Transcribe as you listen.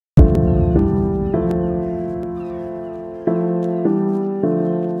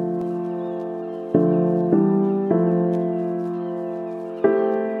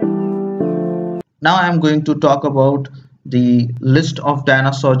Now I am going to talk about the list of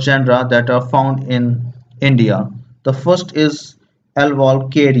dinosaur genera that are found in India. The first is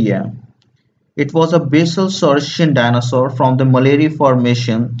Alwalkeria. It was a basal Saurischian dinosaur from the Malari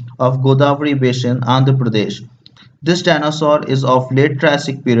Formation of Godavari Basin, Andhra Pradesh. This dinosaur is of late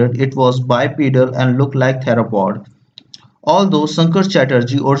Triassic period. It was bipedal and looked like theropod. Although Sankar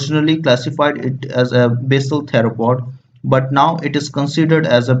Chatterjee originally classified it as a basal theropod, but now it is considered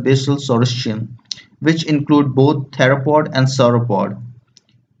as a basal saurischian, which include both theropod and sauropod.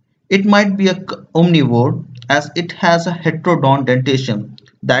 It might be a omnivore as it has a heterodont dentation,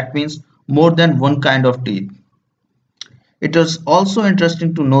 that means more than one kind of teeth. It is also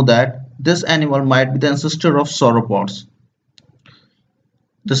interesting to know that this animal might be the ancestor of sauropods.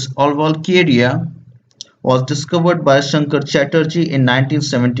 This Alwalkeria was discovered by Shankar Chatterjee in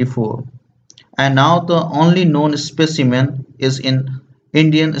 1974, and now the only known specimen is in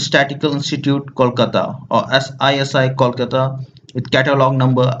Indian Statistical Institute Kolkata or ISI Kolkata with catalog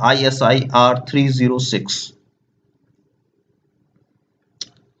number ISIR 306.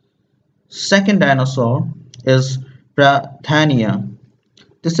 Second dinosaur is Pradhania.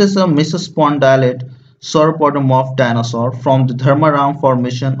 This is a mesospondylid sauropodomorph dinosaur from the Dharmaram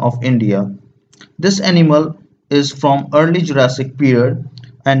Formation of India. This animal is from early Jurassic period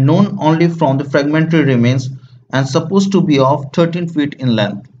and known only from the fragmentary remains and supposed to be of 13 feet in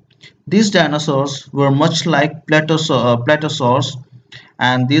length. These dinosaurs were much like platosaurs,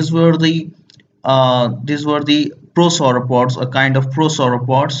 and these were the prosauropods, a kind of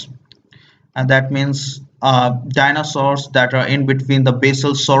prosauropods, and that means dinosaurs that are in between the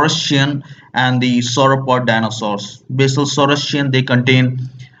basal saurischian and the sauropod dinosaurs. Basal saurischian, they contain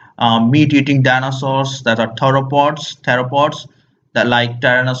meat-eating dinosaurs that are theropods that like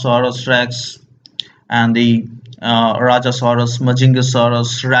Tyrannosaurus rex and the Rajasaurus,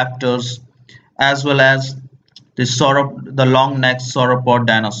 Majingosaurus, raptors, as well as the long-necked sauropod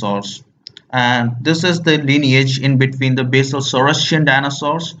dinosaurs. And this is the lineage in between the basal saurischian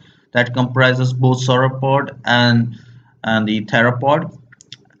dinosaurs that comprises both sauropod and the theropod,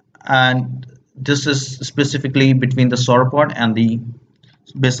 and this is specifically between the sauropod and the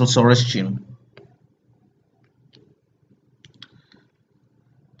basal saurischian.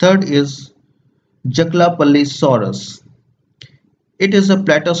 Third is Jaklapallisaurus. It is a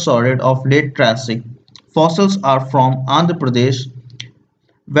platosaurid of late Triassic. Fossils are from Andhra Pradesh.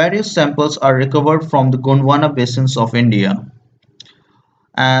 Various samples are recovered from the Gondwana basins of India.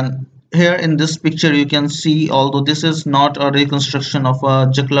 And here in this picture you can see, although this is not a reconstruction of a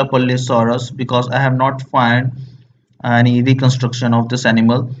Jaklapallisaurus because I have not found any reconstruction of this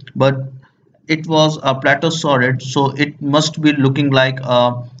animal, but it was a platosaurid, so it must be looking like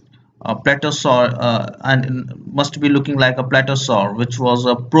a platosaur, and must be looking like a platosaur, which was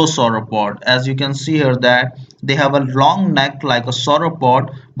a prosauropod. As you can see here that they have a long neck like a sauropod,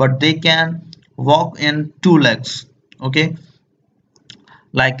 but they can walk in two legs, okay,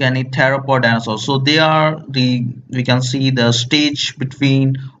 like any theropod dinosaur. So they are we can see the stage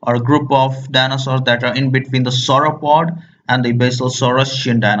between or group of dinosaurs that are in between the sauropod and the basal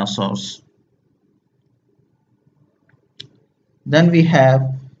saurischian dinosaurs. Then we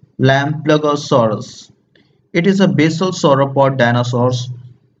have Lamplughsaurus. It is a basal sauropod dinosaur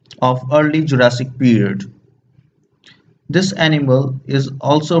of early Jurassic period. This animal is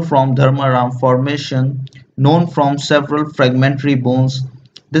also from Dharmaram Formation, known from several fragmentary bones.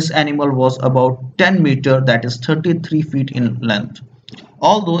 This animal was about 10 meters, that is 33 feet in length.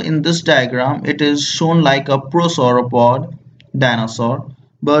 Although in this diagram it is shown like a prosauropod dinosaur,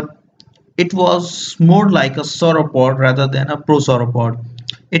 but it was more like a sauropod rather than a prosauropod.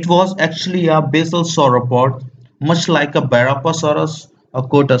 It was actually a basal sauropod, much like a Barapasaurus or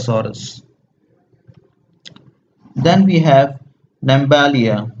Kotasaurus. Then we have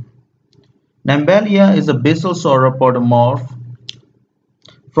Nambalia. Nambalia is a basal sauropodomorph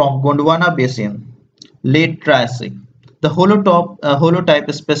from Gondwana Basin, late Triassic. The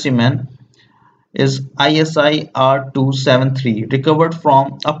holotype specimen is ISI R273, recovered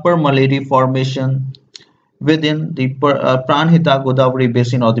from Upper Malari Formation within the Pranhita Godavari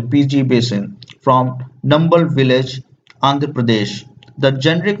Basin or the PG Basin from Numbal village, Andhra Pradesh. The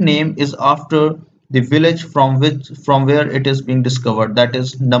generic name is after the village from where it is being discovered, that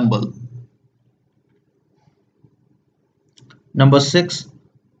is Numbal. Number 6,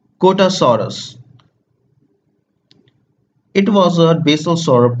 Kotasaurus. It was a basal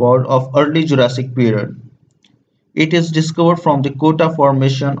sauropod of early Jurassic period. It is discovered from the Kota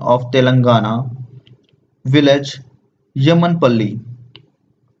Formation of Telangana, village Yamanpalli.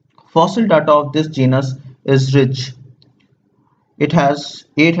 Fossil data of this genus is rich. It has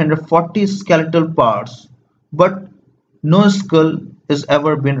 840 skeletal parts, but no skull has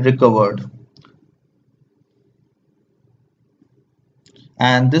ever been recovered.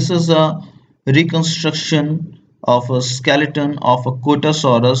 And this is a reconstruction of a skeleton of a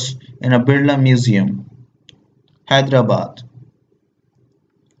Kotasaurus in a Birla Museum, Hyderabad.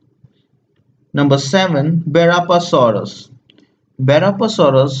 Number 7. Barapasaurus.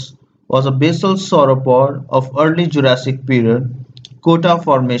 Barapasaurus was a basal sauropod of early Jurassic period, Kota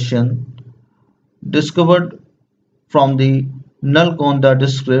Formation, discovered from the Nalgonda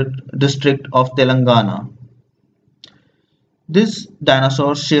district of Telangana. This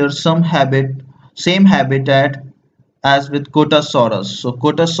dinosaur shares same habitat as with Kotasaurus. So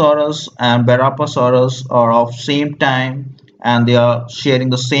Kotasaurus and Barapasaurus are of same time and they are sharing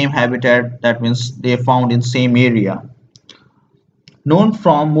the same habitat. That means they are found in same area. Known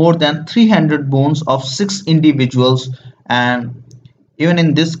from more than 300 bones of 6 individuals, and even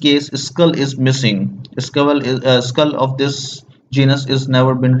in this case skull is missing. Skull of this genus is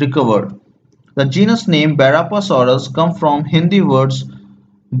never been recovered. The genus name Barapasaurus comes from Hindi words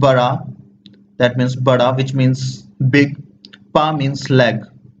bara, that means bada, which means big, pa means leg,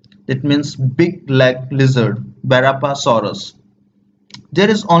 that means big leg lizard, Barapasaurus. There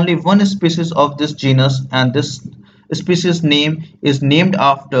is only one species of this genus, and this species name is named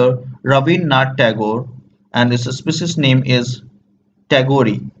after Rabindranath Tagore, and this species name is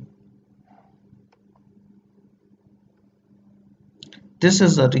Tagore. This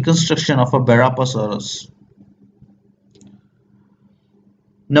is a reconstruction of a Barapasaurus.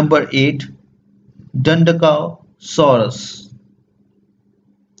 Number 8. Dandakosaurus.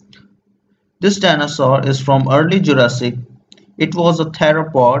 This dinosaur is from early Jurassic. It was a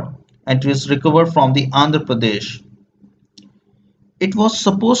theropod and it is recovered from the Andhra Pradesh. It was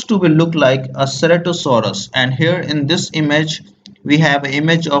supposed to look like a Ceratosaurus, and here in this image we have an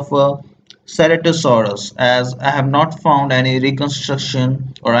image of a Ceratosaurus, as I have not found any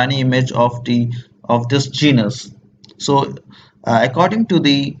reconstruction or any image of this genus. So according to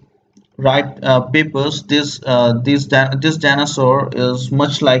the papers, this dinosaur is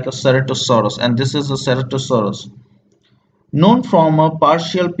much like a Ceratosaurus, and this is a Ceratosaurus known from a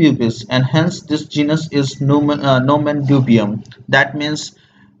partial pubis, and hence this genus is nomen dubium. That means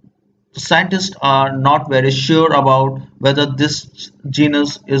scientists are not very sure about whether this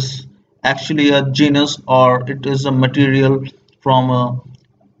genus is actually a genus or it is a material from an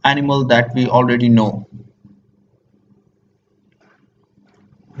animal that we already know.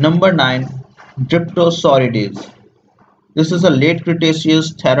 Number 9. Dryptosauroides. This is a late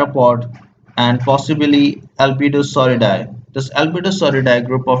Cretaceous theropod and possibly Albedosauridae. This Albedosauridae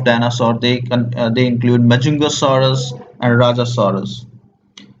group of dinosaurs, they include Majungasaurus and Rajasaurus.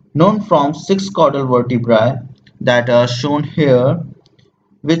 Known from 6 caudal vertebrae that are shown here,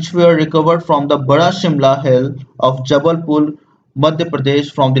 which were recovered from the Bada Shimla hill of Jabalpur, Madhya Pradesh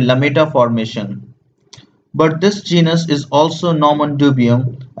from the Lameta Formation. But this genus is also nomen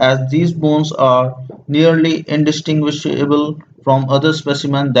dubium, as these bones are nearly indistinguishable from other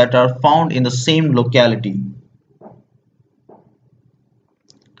specimens that are found in the same locality.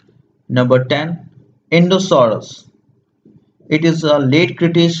 Number 10. Indosaurus. It is a late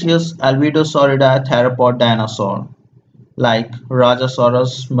Cretaceous Albedosauridae theropod dinosaur, like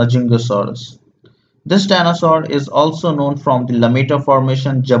Rajasaurus, Majungasaurus. This dinosaur is also known from the Lameta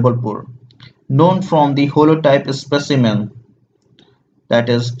Formation, Jabalpur, known from the holotype specimen, that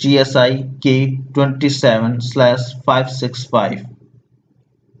is GSI K27/565.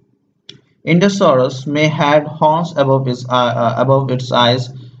 Indosaurus may have horns above its eyes.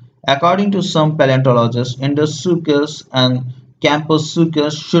 According to some paleontologists, Indosuchus and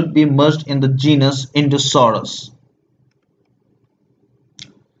Compsosuchus should be merged in the genus Indosaurus.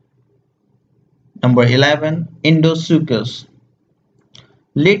 Number 11. Indosuchus.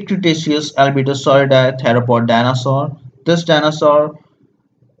 Late Cretaceous Albedosauridae theropod dinosaur. This dinosaur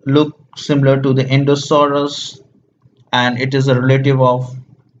looks similar to the Indosaurus, and it is a relative of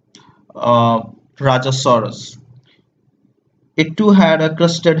Rajasaurus. It too had a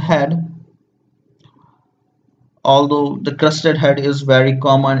crested head, although the crested head is very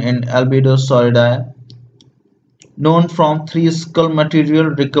common in Albedosauridae. Known from 3 skull material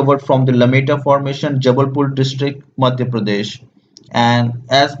recovered from the Lameta Formation, Jabalpur district, Madhya Pradesh. And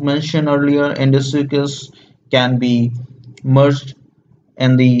as mentioned earlier, Indosuchus can be merged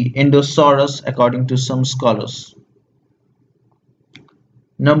in the Indosaurus according to some scholars.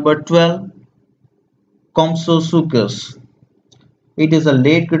 Number 12. Compsosuchus. It is a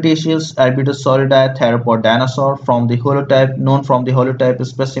late Cretaceous Albedosauridae theropod dinosaur from the holotype, known from the holotype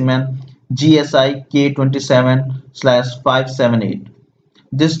specimen GSI K27/578.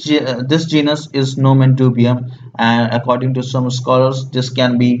 This genus is nomen dubium, and according to some scholars, this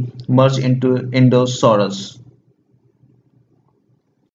can be merged into Indosaurus.